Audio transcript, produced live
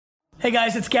Hey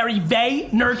guys, it's Gary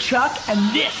Vaynerchuk,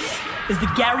 and this is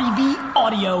the Gary V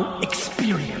Audio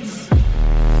Experience.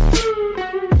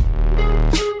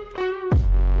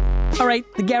 All right,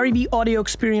 the Gary V Audio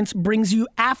Experience brings you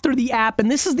After the App, and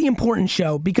this is the important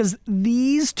show because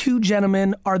these two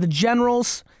gentlemen are the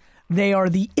generals. They are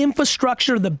the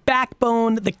infrastructure, the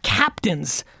backbone, the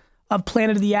captains of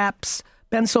Planet of the Apps.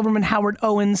 Ben Silverman, Howard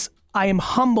Owens, I am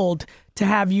humbled to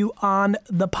have you on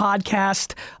the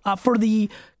podcast. For the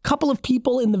couple of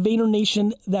people in the Vayner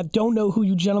Nation that don't know who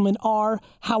you gentlemen are,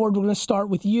 Howard, we're going to start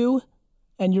with you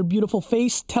and your beautiful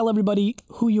face. Tell everybody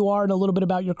who you are and a little bit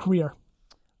about your career.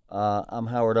 I'm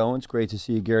Howard Owens. Great to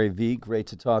see you, Gary V. Great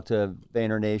to talk to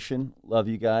Vayner Nation. Love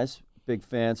you guys. Big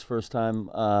fans. First time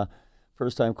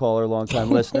caller, long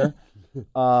time listener.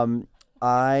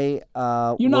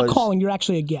 You're not calling. You're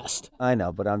actually a guest. I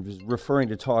know, but I'm just referring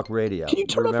to talk radio. Can you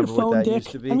turn off your phone, Dick?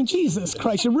 I mean, Jesus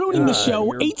Christ, you're ruining the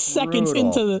show. 8 seconds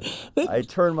into the. I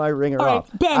turned my ringer all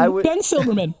off. Right, Ben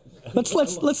Silverman. Let's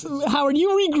Howard, you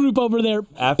regroup over there.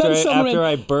 After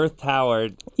I birthed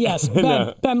Howard. Yes, Ben.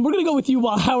 No. Ben, we're gonna go with you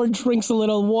while Howard drinks a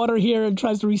little water here and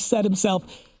tries to reset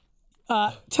himself.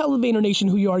 Tell the Vayner Nation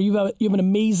who you are. You have an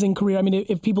amazing career. I mean,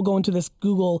 if people go into this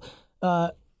Google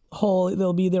hole,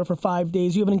 they'll be there for 5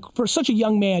 days. For such a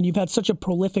young man, you've had such a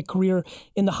prolific career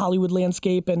in the Hollywood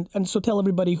landscape, and so tell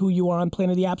everybody who you are on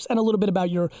Planet of the Apps and a little bit about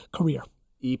your career.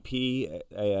 EP,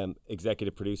 I am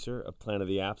executive producer of Planet of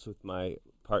the Apps with my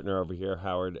partner over here,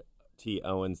 Howard T.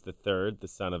 Owens III, the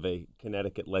son of a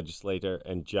Connecticut legislator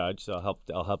and judge. So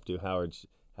I'll help do Howard's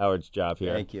job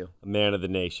here. Thank you. A man of the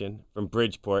nation from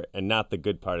Bridgeport, and not the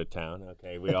good part of town.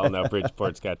 Okay, we all know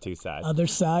Bridgeport's got two sides. Other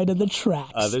side of the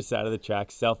tracks. Other side of the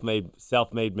tracks.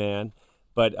 Self-made man,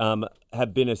 but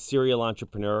have been a serial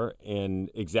entrepreneur and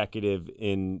executive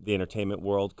in the entertainment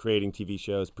world, creating TV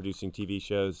shows, producing TV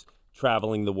shows,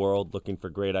 traveling the world, looking for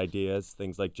great ideas.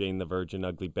 Things like Jane the Virgin,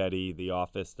 Ugly Betty, The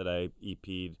Office that I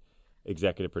EP'd,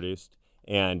 executive produced,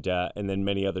 and then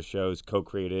many other shows,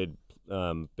 co-created.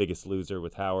 Biggest Loser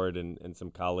with Howard and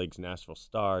some colleagues, Nashville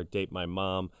Star, Date My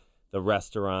Mom, The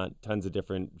Restaurant, tons of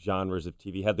different genres of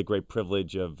TV. Had the great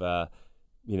privilege of,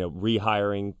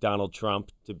 rehiring Donald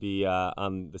Trump to be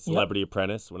on The Celebrity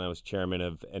Apprentice when I was chairman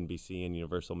of NBC and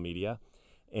Universal Media,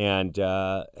 and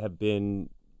have been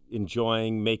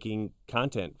enjoying making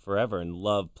content forever and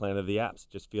love Planet of the Apps.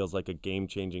 Just feels like a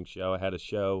game-changing show. I had a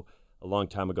show a long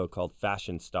time ago called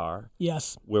Fashion Star.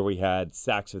 Yes. Where we had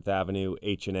Saks Fifth Avenue,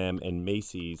 H&M, and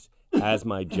Macy's as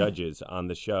my judges on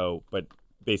the show, but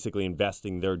basically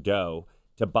investing their dough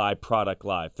to buy product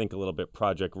live. Think a little bit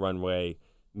Project Runway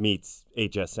meets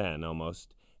HSN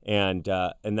almost. And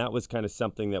that was kind of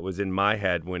something that was in my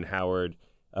head when Howard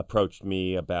approached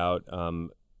me about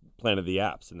Planet of the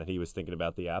Apps and that he was thinking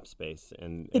about the app space,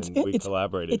 and we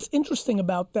collaborated. It's interesting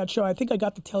about that show. I think I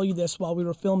got to tell you this while we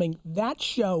were filming. That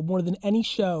show, more than any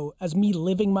show, as me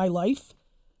living my life,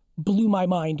 blew my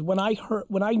mind. When I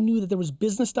knew that there was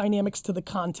business dynamics to the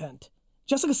content.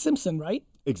 Jessica Simpson, right?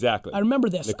 Exactly. I remember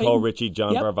this. Nicole Richie,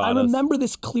 John Varvatos. I remember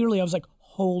this clearly. I was like,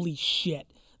 holy shit.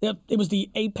 It was the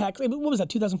Apex. What was that,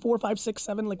 2004, 5, 6,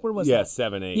 7? Like, where was that? Yeah,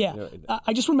 7, 8. Yeah.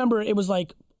 I just remember it was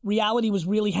like reality was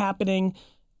really happening.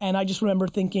 And I just remember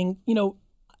thinking,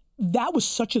 that was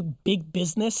such a big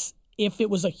business if it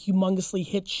was a humongously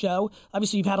hit show.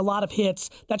 Obviously, you've had a lot of hits.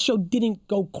 That show didn't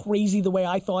go crazy the way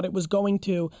I thought it was going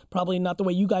to, probably not the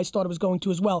way you guys thought it was going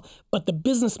to as well. But the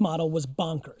business model was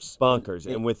bonkers.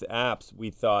 And with apps,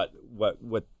 we thought what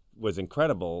was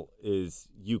incredible is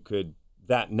you could,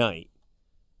 that night,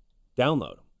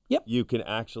 download them. Yep. You can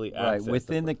actually access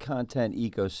within the content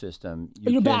ecosystem.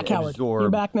 You're back, Howard. You're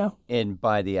back now. And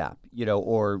buy the app,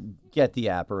 or get the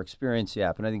app or experience the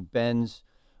app. And I think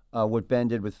what Ben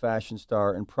did with Fashion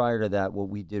Star, and prior to that, what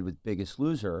we did with Biggest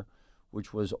Loser,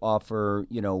 which was offer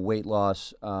weight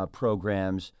loss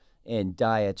programs and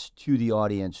diets to the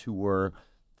audience who were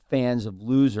fans of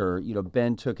Loser.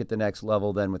 Ben took it the next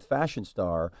level then with Fashion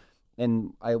Star.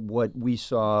 And what we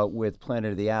saw with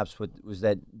Planet of the Apps was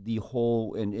that the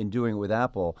whole, in doing it with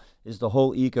Apple, is the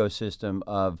whole ecosystem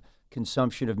of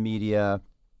consumption of media,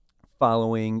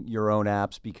 following your own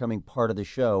apps, becoming part of the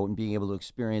show, and being able to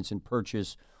experience and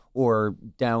purchase or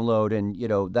download, and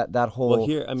that whole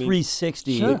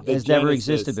 360 has never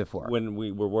existed before. When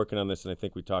we were working on this, and I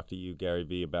think we talked to you, Gary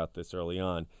V, about this early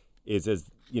on, is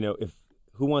if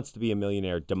Who Wants to Be a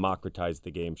Millionaire democratized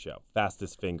the game show,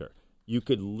 fastest finger. You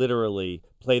could literally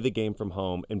play the game from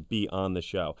home and be on the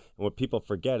show. And what people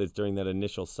forget is during that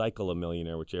initial cycle of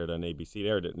Millionaire, which aired on ABC, it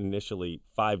aired initially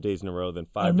 5 days in a row, then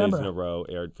 5 days in a row,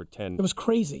 aired for 10. It was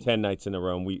crazy. 10 nights in a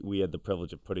row. And we had the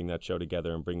privilege of putting that show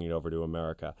together and bringing it over to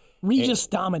America. Regis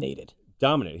dominated.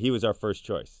 Dominant. He was our first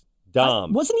choice.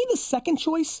 Dom. Wasn't he the second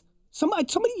choice? One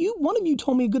of you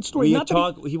told me a good story.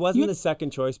 He wasn't the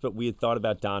second choice, but we had thought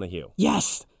about Donahue.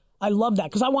 Yes. I love that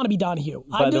because I want to be Donahue.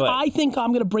 By the way, I think I'm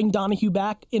going to bring Donahue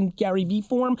back in Gary Vee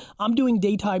form. I'm doing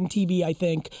daytime TV, I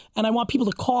think, and I want people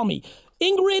to call me.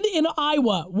 Ingrid in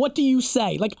Iowa, what do you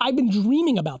say? Like, I've been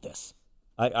dreaming about this.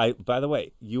 By the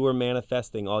way, you were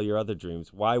manifesting all your other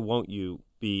dreams. Why won't you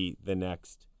be the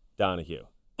next Donahue?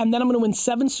 And then I'm going to win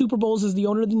 7 Super Bowls as the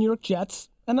owner of the New York Jets,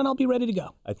 and then I'll be ready to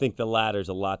go. I think the latter's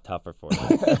a lot tougher for you.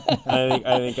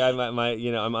 I think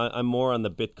I'm more on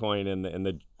the Bitcoin and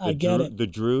the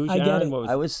Drew. I get it.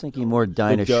 I was thinking more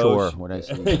Dinah Shore when I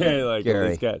said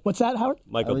Gary. What's that, Howard?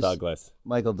 Michael Douglas.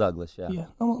 Michael Douglas, yeah.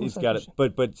 He's got it.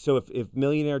 But so if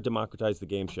Millionaire democratized the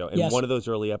game show, in one of those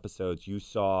early episodes, you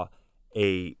saw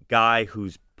a guy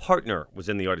whose partner was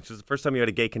in the audience. It was the first time you had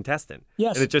a gay contestant.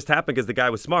 Yes. And it just happened because the guy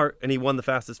was smart and he won the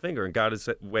fastest finger and got his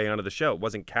way onto the show. It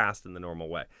wasn't cast in the normal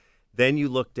way. Then you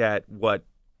looked at what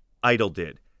Idol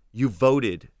did. You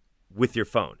voted with your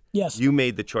phone. Yes. You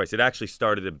made the choice. It actually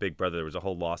started in Big Brother. There was a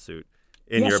whole lawsuit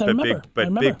in Yes, Europe. I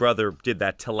remember. Big Brother did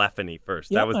that telephony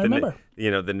first. Yep, that was I remember.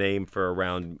 the name for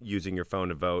around using your phone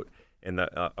to vote and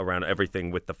around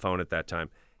everything with the phone at that time.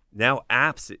 Now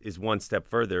apps is one step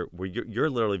further where you're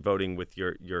literally voting with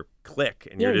your click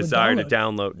and your desire to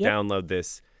download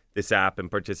this app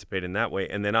and participate in that way.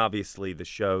 And then obviously the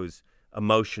show's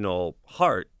emotional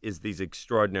heart is these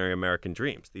extraordinary American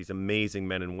dreams, these amazing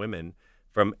men and women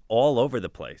from all over the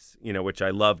place, which I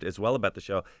loved as well about the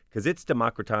show because it's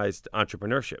democratized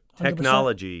entrepreneurship. 100%.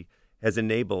 Technology has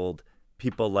enabled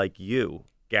people like you,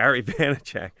 Gary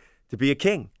Vaynerchuk, to be a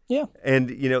king. Yeah. And,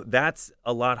 that's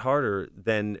a lot harder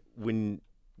than when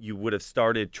you would have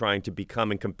started trying to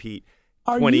become and compete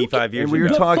 25 years ago. And we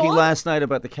were talking last night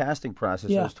about the casting process.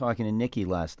 Yeah. I was talking to Nikki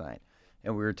last night,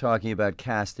 and we were talking about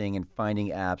casting and finding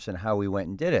apps and how we went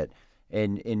and did it.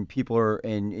 And people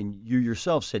and you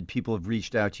yourself said people have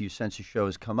reached out to you since the show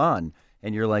has come on,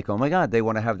 and you're like, oh my God, they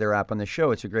want to have their app on the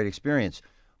show. It's a great experience.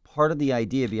 Part of the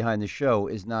idea behind the show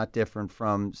is not different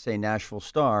from, say, Nashville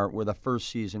Star, where the first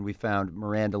season we found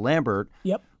Miranda Lambert,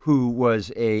 who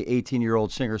was a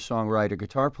 18-year-old singer-songwriter,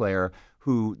 guitar player,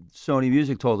 who Sony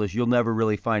Music told us, you'll never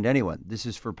really find anyone. This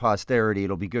is for posterity.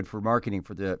 It'll be good for marketing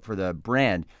for the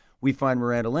brand. We find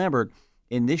Miranda Lambert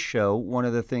in this show. One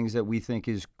of the things that we think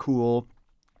is cool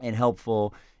and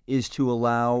helpful is to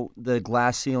allow the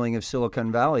glass ceiling of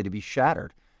Silicon Valley to be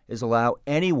shattered, is allow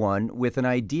anyone with an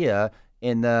idea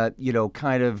and the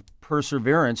kind of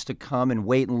perseverance to come and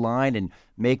wait in line and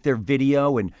make their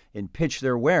video and pitch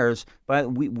their wares.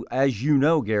 But as you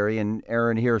know, Gary, and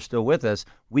Aaron here are still with us,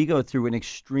 we go through an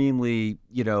extremely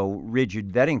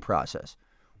rigid vetting process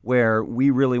where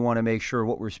we really want to make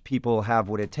sure people have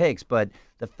what it takes. But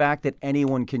the fact that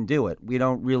anyone can do it, we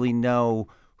don't really know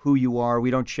who you are. We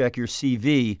don't check your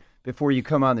CV before you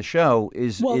come on the show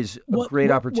is a great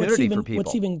opportunity for people.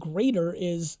 What's even greater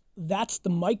is that's the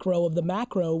micro of the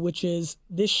macro, which is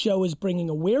this show is bringing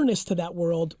awareness to that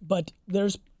world, but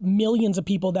there's millions of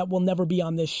people that will never be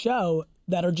on this show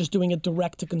that are just doing it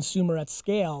direct to consumer at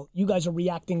scale. You guys are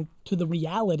reacting to the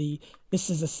reality. This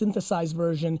is a synthesized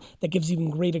version that gives even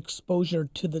great exposure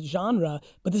to the genre,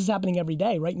 but this is happening every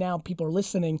day. Right now, people are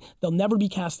listening. They'll never be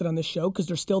casted on this show because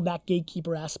there's still that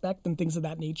gatekeeper aspect and things of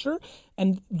that nature.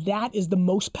 And that is the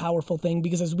most powerful thing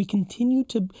because as we continue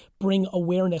to bring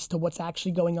awareness to what's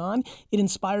actually going on, it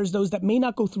inspires those that may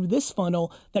not go through this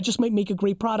funnel that just might make a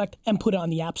great product and put it on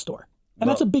the App Store. And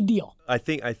that's a big deal. I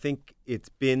think it's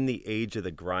been the age of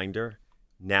the grinder.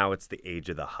 Now it's the age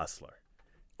of the hustler.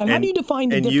 And how do you define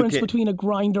the difference between a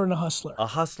grinder and a hustler? A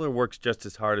hustler works just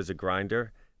as hard as a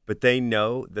grinder, but they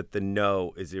know that the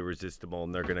no is irresistible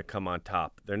and they're going to come on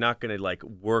top. They're not going to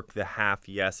work the half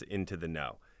yes into the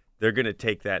no. They're going to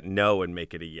take that no and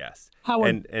make it a yes.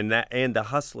 Howard. And the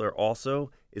hustler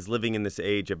also is living in this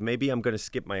age of maybe I'm going to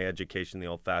skip my education the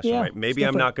old-fashioned way. Maybe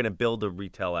I'm not going to build a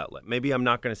retail outlet. Maybe I'm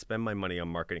not going to spend my money on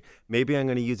marketing. Maybe I'm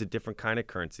going to use a different kind of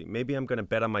currency. Maybe I'm going to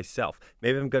bet on myself.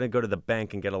 Maybe I'm going to go to the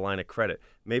bank and get a line of credit.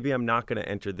 Maybe I'm not going to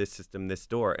enter this system, this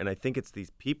door. And I think it's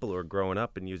these people who are growing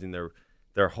up and using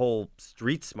their whole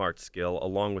street smart skill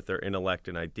along with their intellect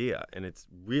and idea. And it's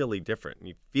really different. And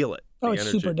you feel it. Oh, it's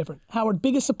super different. Howard,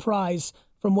 biggest surprise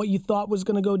from what you thought was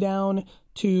going to go down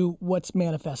to what's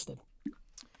manifested?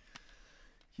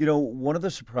 One of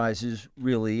the surprises,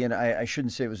 really, and I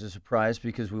shouldn't say it was a surprise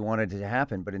because we wanted it to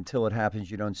happen, but until it happens,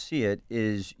 you don't see it,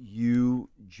 is you,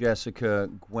 Jessica,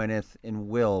 Gwyneth, and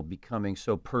Will becoming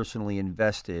so personally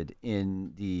invested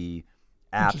in the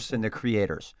apps and the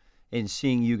creators, and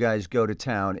seeing you guys go to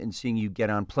town and seeing you get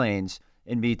on planes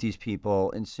and meet these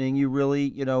people and seeing you really,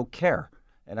 care.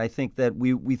 And I think that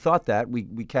we thought that.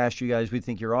 We cast you guys. We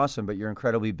think you're awesome, but you're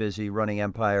incredibly busy running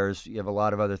empires. You have a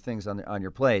lot of other things on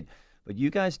your plate. But you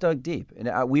guys dug deep. And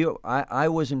I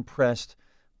was impressed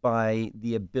by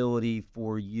the ability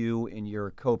for you and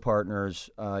your co-partners,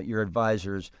 your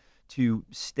advisors, to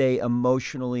stay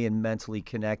emotionally and mentally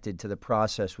connected to the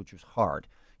process, which was hard.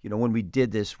 When we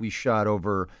did this, we shot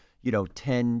over,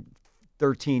 10,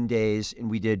 13 days, and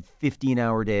we did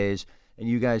 15-hour days. And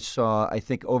you guys saw, I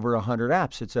think, over 100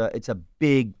 apps. It's a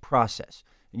big process,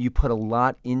 and you put a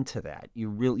lot into that. You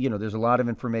really, there's a lot of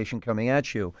information coming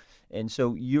at you, and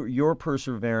so your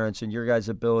perseverance and your guys'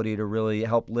 ability to really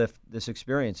help lift this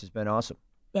experience has been awesome.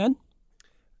 Ben?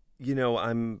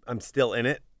 I'm still in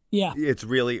it. Yeah. It's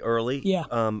really early. Yeah.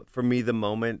 For me, the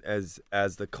moment as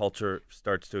the culture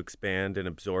starts to expand and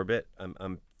absorb it,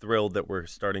 I'm thrilled that we're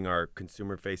starting our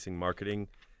consumer-facing marketing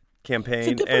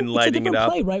campaign and lighting it up. It's a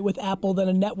different play, right, with Apple than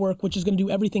a network, which is going to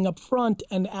do everything up front,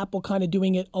 and Apple kind of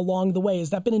doing it along the way. Has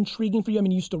that been intriguing for you? I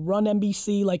mean, you used to run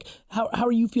NBC. Like, how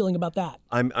are you feeling about that?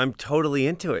 I'm totally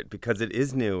into it because it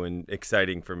is new and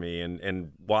exciting for me,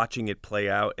 and watching it play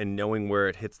out and knowing where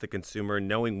it hits the consumer,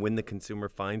 knowing when the consumer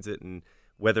finds it, and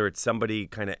whether it's somebody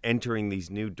kind of entering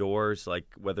these new doors, like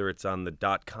whether it's on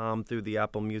the .com through the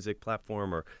Apple Music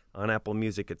platform or on Apple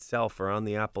Music itself or on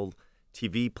the Apple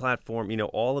TV platform,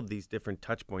 all of these different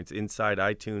touch points inside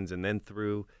iTunes and then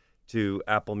through to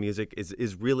Apple Music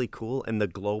is really cool. And the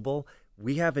global,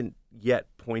 we haven't yet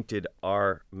pointed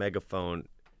our megaphone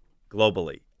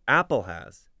globally. Apple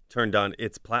has turned on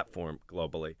its platform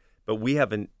globally, but we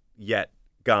haven't yet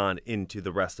gone into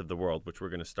the rest of the world, which we're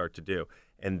going to start to do.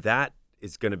 And that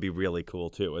is going to be really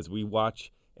cool too, as we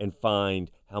watch and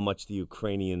find how much the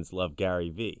Ukrainians love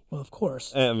Gary V. Well, of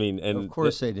course. I mean, and of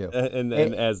course they do. And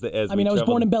as I mean, I was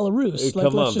born in Belarus.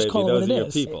 Like, let's just call it what it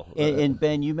is. People. And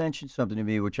Ben, you mentioned something to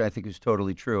me which I think is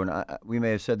totally true, and we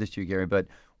may have said this to you, Gary, but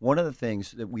one of the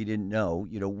things that we didn't know,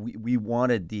 we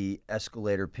wanted the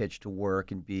escalator pitch to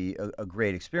work and be a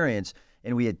great experience,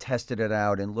 and we had tested it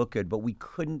out and looked good, but we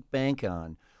couldn't bank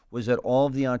on was that all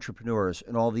of the entrepreneurs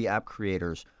and all the app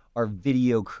creators are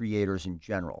video creators in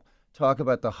general. Talk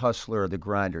about the hustler, the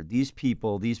grinder. These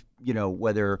people,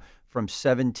 whether from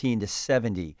 17 to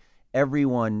 70,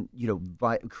 everyone,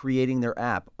 by creating their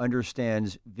app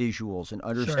understands visuals and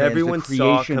understands Everyone the creation.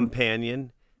 saw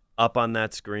Companion up on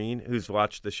that screen who's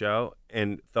watched the show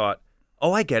and thought,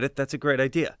 oh, I get it. That's a great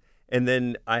idea. And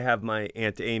then I have my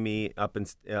Aunt Amy up in,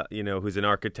 who's an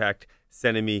architect,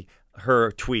 sending me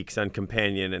her tweaks on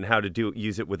Companion and how to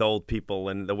use it with old people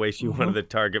and the way she wanted the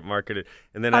target market.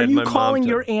 And then Are I had you my calling mom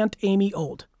your Aunt Amy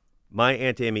old? My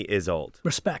Aunt Amy is old.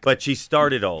 Respect. But she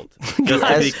started old, just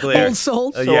to be clear. Old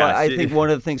soul? So I think one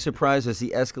of the things surprised us,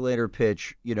 the escalator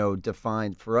pitch,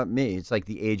 defined for me, it's like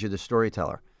the age of the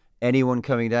storyteller. Anyone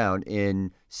coming down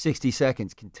in 60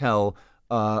 seconds can tell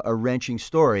a wrenching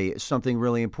story, something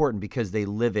really important because they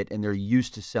live it and they're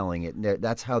used to selling it. And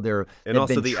that's how they've and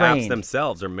also been the trained. apps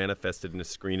themselves are manifested in a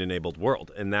screen-enabled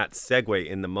world. And that segue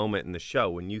in the moment in the show,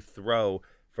 when you throw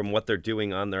from what they're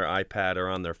doing on their iPad or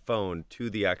on their phone to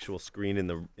the actual screen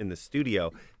in the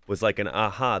studio, was like an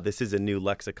aha, this is a new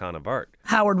lexicon of art.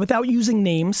 Howard, without using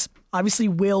names, obviously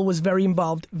Will was very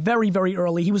involved very, very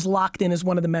early. He was locked in as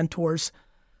one of the mentors.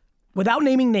 Without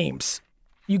naming names,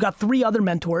 you got 3 other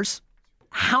mentors.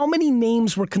 How many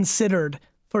names were considered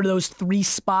for those 3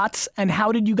 spots, and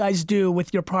how did you guys do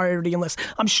with your priority list?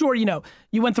 I'm sure, you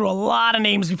went through a lot of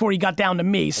names before you got down to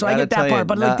me, so I get that part.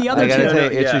 But like the other I gotta two,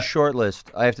 tell you, it's a short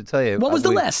list. I have to tell you. what was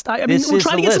the list? I mean, we're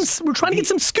trying to get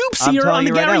some scoops here on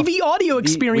the Gary V audio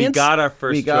experience.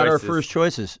 We got our first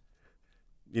choices.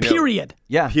 Period.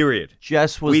 Yeah. Period.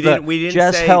 Jess was we didn't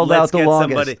Jess say, held let's out the get longest.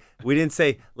 somebody. We didn't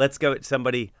say let's go at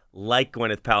somebody like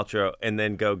Gwyneth Paltrow and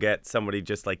then go get somebody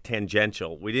just like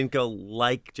tangential. We didn't go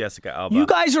like Jessica Alba. You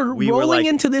guys are rolling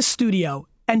into this studio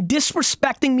and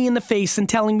disrespecting me in the face and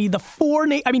telling me the 4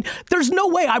 names. I mean, there's no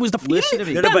way I was the Listen to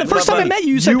me. the first time I met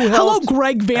you, you said, hello,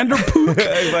 Greg Vanderpook.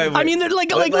 Wait. I mean,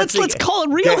 let's call it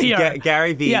real here.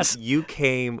 Gary V, yes. You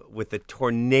came with a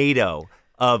tornado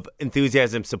of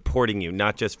enthusiasm supporting you,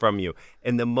 not just from you.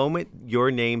 And the moment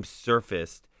your name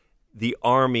surfaced, the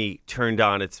army turned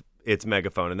on its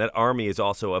megaphone. And that army is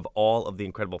also of all of the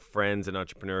incredible friends and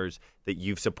entrepreneurs that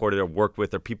you've supported or worked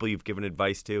with or people you've given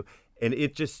advice to. And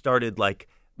it just started like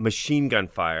machine gun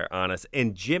fire on us.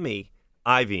 And Jimmy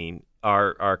Iovine,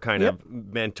 our kind of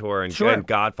mentor and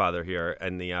godfather here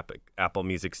in the Apple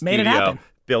Music studio, made it happen.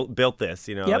 built this,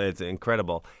 It's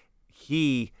incredible.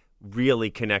 He really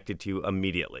connected to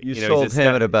immediately. You know, sold he's a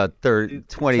him at about 20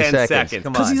 10 seconds.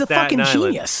 Come Because on. he's a Staten fucking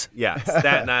Island. genius. Yeah,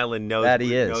 Staten Island knows That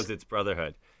he is. knows its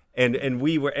brotherhood, and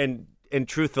we were and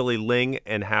truthfully, Ling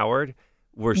and Howard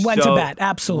were Went so to bat,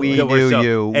 absolutely. We that were knew so-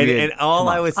 you. and, We had- and all come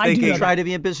on. I was I do thinking. know I tried to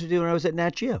be in business with you when I was at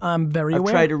Nat Geo. I'm very I've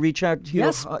aware. tried to reach out to you.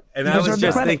 Yes. And You I was deserve the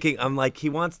just credit. thinking, I'm like, he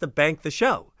wants to bank the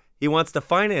show. He wants to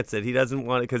finance it. He doesn't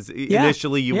want it because Yeah.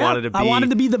 initially you Yeah. wanted to be. I wanted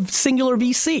to be the singular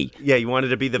VC. Yeah, you wanted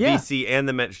to be the Yeah. VC and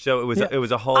the mentor. So Yeah. it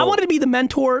was a whole. I wanted to be the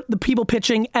mentor, the people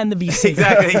pitching, and the VC.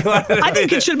 exactly. You wanted to I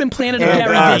think be- it should have been planted in And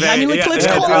Gary God. Vee. I mean, like, Yeah, let's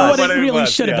yeah, call yeah, it what it whatever really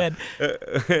was, should have yeah. been.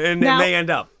 and Now- it may end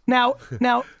up. Now,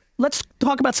 let's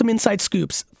talk about some inside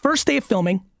scoops. First day of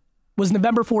filming was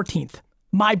November 14th,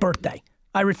 my birthday.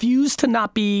 I refused to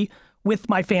not be with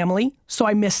my family, so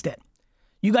I missed it.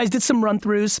 You guys did some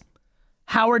run-throughs.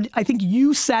 Howard, I think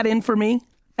you sat in for me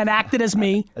and acted as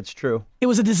me. That's true. It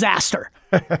was a disaster.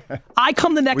 I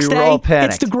come the next We were day, all it's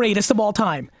panicked. the greatest of all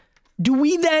time. Do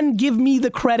we then give me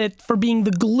the credit for being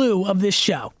the glue of this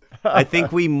show? I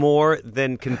think we more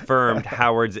than confirmed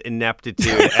Howard's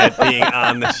ineptitude at being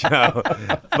on the show.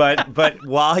 But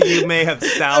while you may have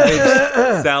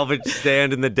salvaged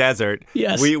Stand in the Desert,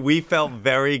 Yes. we felt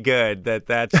very good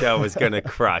that show was going to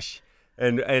crush.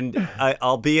 And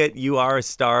albeit you are a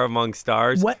star among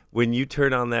stars, What? when you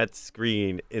turn on that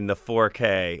screen in the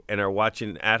 4K and are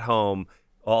watching at home,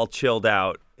 all chilled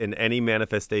out in any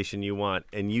manifestation you want,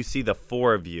 and you see the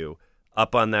four of you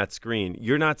up on that screen,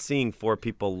 you're not seeing four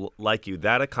people like you,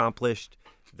 that accomplished,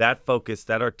 that focused,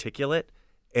 that articulate,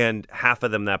 and half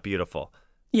of them that beautiful.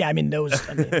 Yeah, I mean, Will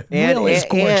is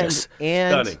gorgeous.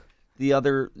 And Stunning.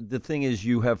 the thing is,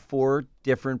 you have four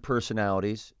different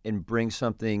personalities and bring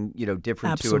something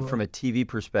different to Absolutely. it from a TV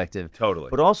perspective. Totally.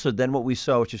 But also, then what we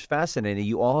saw, which is fascinating,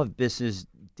 you all have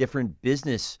different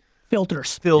business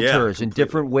Filters. filters and completely.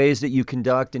 different ways that you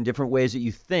conduct and different ways that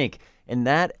you think, and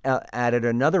that added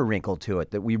another wrinkle to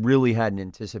it that we really hadn't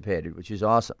anticipated, which is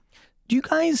awesome. Do you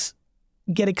guys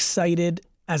get excited,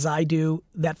 as I do,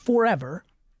 that forever,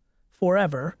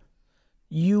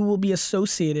 you will be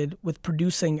associated with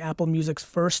producing Apple Music's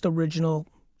first original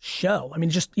show? I mean,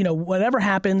 just, whatever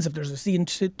happens, if there's a season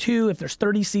 2, if there's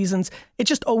 30 seasons, it's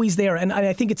just always there. And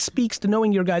I think it speaks to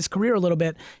knowing your guys' career a little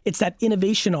bit. It's that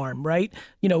innovation arm, right?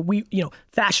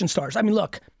 Fashion stars. I mean,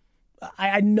 look,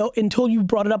 I know until you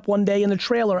brought it up one day in the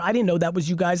trailer, I didn't know that was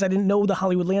you guys. I didn't know the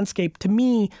Hollywood landscape. To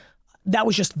me, that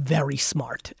was just very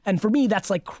smart. And for me,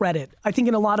 that's like credit. I think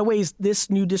in a lot of ways,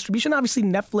 this new distribution, obviously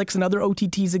Netflix and other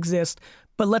OTTs exist,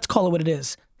 but let's call it what it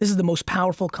is. This is the most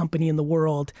powerful company in the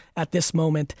world at this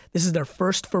moment. This is their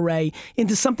first foray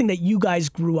into something that you guys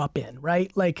grew up in,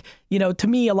 right? Like, to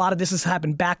me, a lot of this has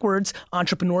happened backwards,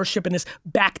 entrepreneurship and this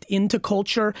backed into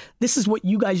culture. This is what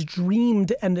you guys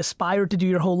dreamed and aspired to do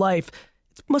your whole life.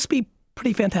 It must be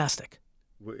pretty fantastic.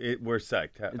 We're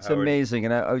psyched. It's Howard. amazing,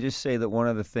 and I would just say that one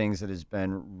of the things that has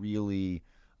been really,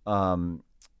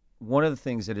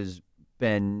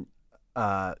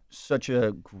 such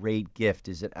a great gift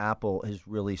is that Apple has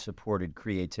really supported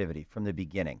creativity from the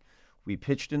beginning. We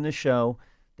pitched in the show,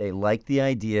 they liked the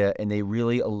idea, and they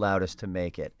really allowed us to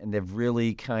make it. And they've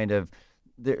really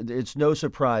it's no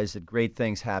surprise that great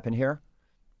things happen here,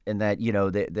 and that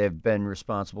they've been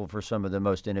responsible for some of the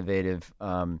most innovative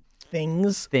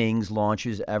Things.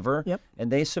 launches ever. Yep.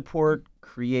 And they support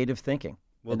creative thinking.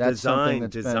 Well, And that's something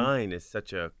design that's is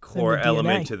such a core DNA.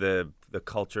 element to the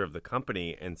culture of the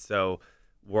company, and so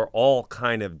we're all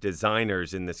kind of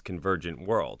designers in this convergent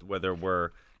world. Whether we're,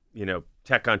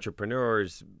 tech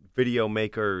entrepreneurs, video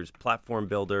makers, platform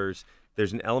builders,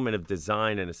 there's an element of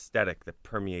design and aesthetic that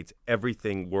permeates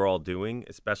everything we're all doing,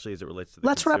 especially as it relates to the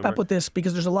Let's wrap consumer. up with this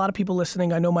because there's a lot of people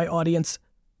listening. I know my audience.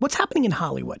 What's happening in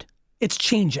Hollywood? It's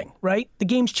changing, right? The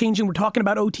game's changing. We're talking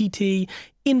about OTT,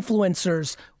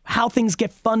 influencers, how things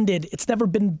get funded. It's never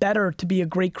been better to be a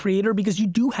great creator because you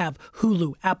do have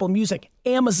Hulu, Apple Music,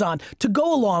 Amazon to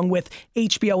go along with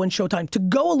HBO and Showtime, to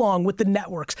go along with the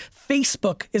networks.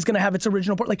 Facebook is going to have its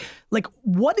original part. Like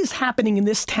what is happening in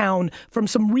this town from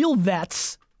some real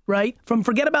vets, right? From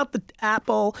forget about the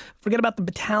Apple, forget about the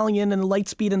Battalion and the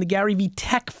Lightspeed and the Gary Vee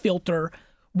tech filter.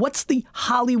 What's the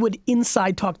Hollywood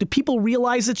inside talk? Do people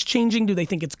realize it's changing? Do they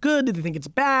think it's good? Do they think it's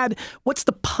bad? What's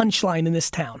the punchline in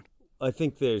this town? I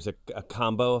think there's a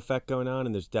combo effect going on,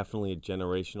 and there's definitely a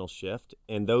generational shift.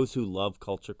 And those who love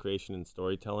culture creation and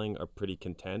storytelling are pretty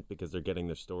content because they're getting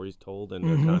their stories told and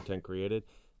their content created.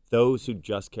 Those who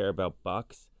just care about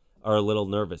bucks are a little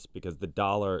nervous because the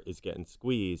dollar is getting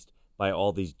squeezed by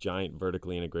all these giant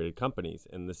vertically integrated companies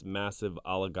and this massive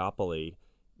oligopoly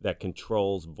that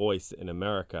controls voice in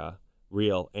America,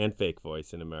 real and fake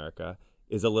voice in America,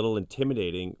 is a little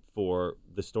intimidating for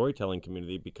the storytelling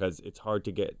community because it's hard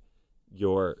to get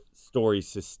your story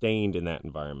sustained in that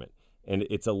environment. And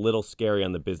it's a little scary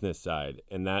on the business side.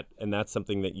 And that's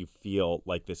something that you feel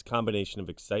like this combination of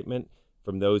excitement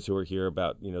from those who are here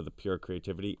about, the pure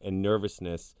creativity, and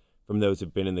nervousness from those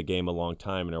who've been in the game a long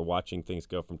time and are watching things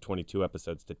go from 22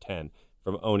 episodes to 10,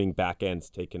 from owning back ends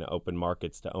taken to open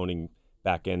markets to owning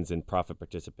back ends and profit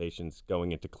participations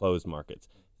going into closed markets.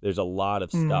 There's a lot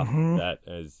of stuff that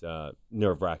is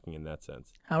nerve-wracking in that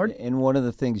sense. Howard? And one of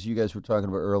the things you guys were talking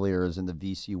about earlier is in the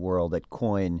VC world that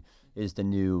coin is the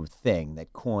new thing,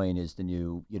 that coin is the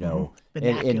new,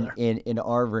 in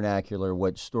our vernacular,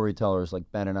 what storytellers like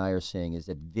Ben and I are saying is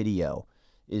that video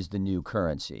is the new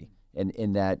currency. And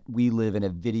in that we live in a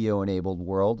video-enabled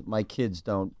world. My kids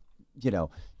don't,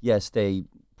 yes, they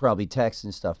probably text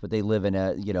and stuff, but they live in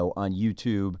a, on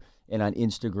YouTube and on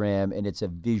Instagram, and it's a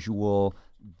visual,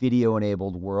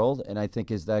 video-enabled world. And I think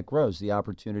as that grows, the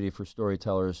opportunity for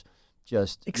storytellers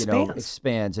just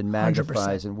expands and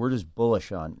magnifies, 100%. And we're just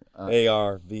bullish on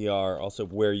AR, VR, also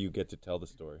where you get to tell the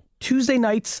story. Tuesday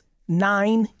nights,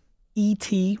 9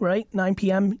 ET, right? 9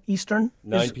 p.m. Eastern?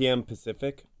 9 p.m.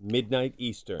 Pacific, midnight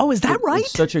Eastern. Oh, is that right?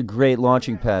 It's such a great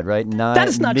launching pad, right? That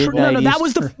is not true. No, that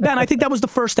was Ben, I think that was the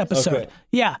first episode. Okay.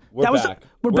 Yeah. We're back.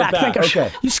 We're back. Thank God.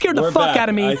 Okay. You scared the fuck out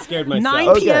of me. I scared myself.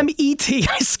 9 p.m. ET,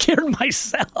 I scared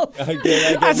myself. I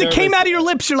get As it nervous. came out of your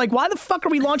lips, you're like, why the fuck are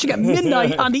we launching at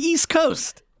midnight on the East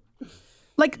Coast?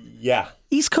 Like, yeah.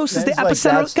 East Coast is the That's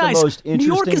epicenter. that's the Guys, most New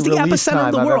York is the release epicenter of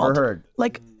time the I've world. ever heard.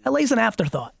 Like, LA's an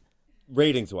afterthought.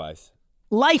 Ratings-wise.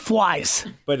 Life-wise.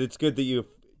 But it's good that you've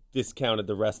discounted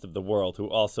the rest of the world who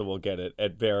also will get it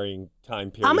at varying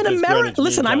time periods. I'm an American.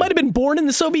 Listen, I might have been born in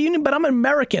the Soviet Union, but I'm an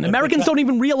American. Americans don't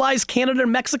even realize Canada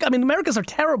and Mexico. I mean, Americans are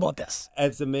terrible at this.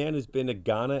 As a man who's been to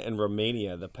Ghana and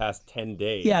Romania the past 10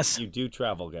 days, Yes. you do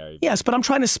travel, Gary. Yes, but I'm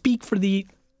trying to speak for the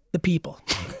people.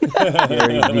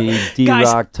 Gary V, D Guys,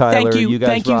 Rock, Tyler, thank you, guys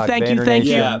thank you, rock. thank you, Vayner thank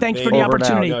you. Nation. Thanks for baby. the Over and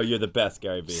out. opportunity. No, you're the best,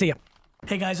 Gary V. See ya.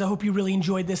 Hey guys, I hope you really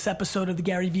enjoyed this episode of the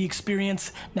Gary V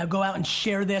Experience. Now go out and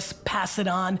share this, pass it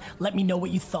on, let me know what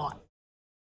you thought.